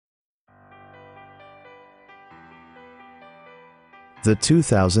the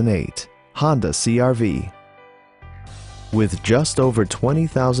 2008 Honda CR-V. With just over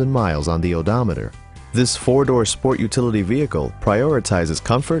 20,000 miles on the odometer, this four-door sport utility vehicle prioritizes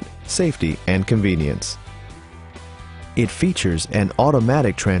comfort, safety, and convenience. It features an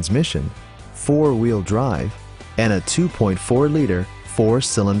automatic transmission, four-wheel drive, and a 2.4-liter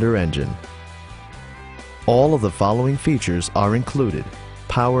four-cylinder engine. All of the following features are included: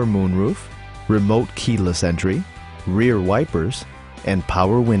 power moonroof, remote keyless entry, rear wipers, and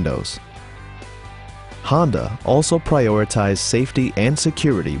power windows. Honda also prioritized safety and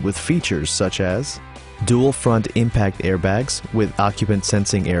security with features such as dual front impact airbags with occupant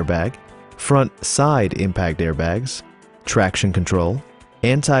sensing airbag, front side impact airbags, traction control,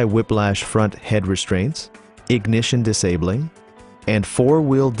 anti-whiplash front head restraints, ignition disabling, and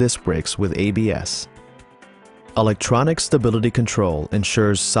four-wheel disc brakes with ABS. Electronic stability control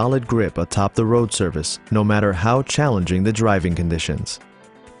ensures solid grip atop the road surface no matter how challenging the driving conditions.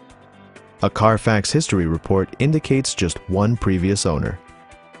 A Carfax history report indicates just one previous owner.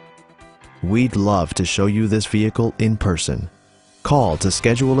 We'd love to show you this vehicle in person. Call to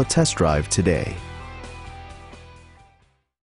schedule a test drive today.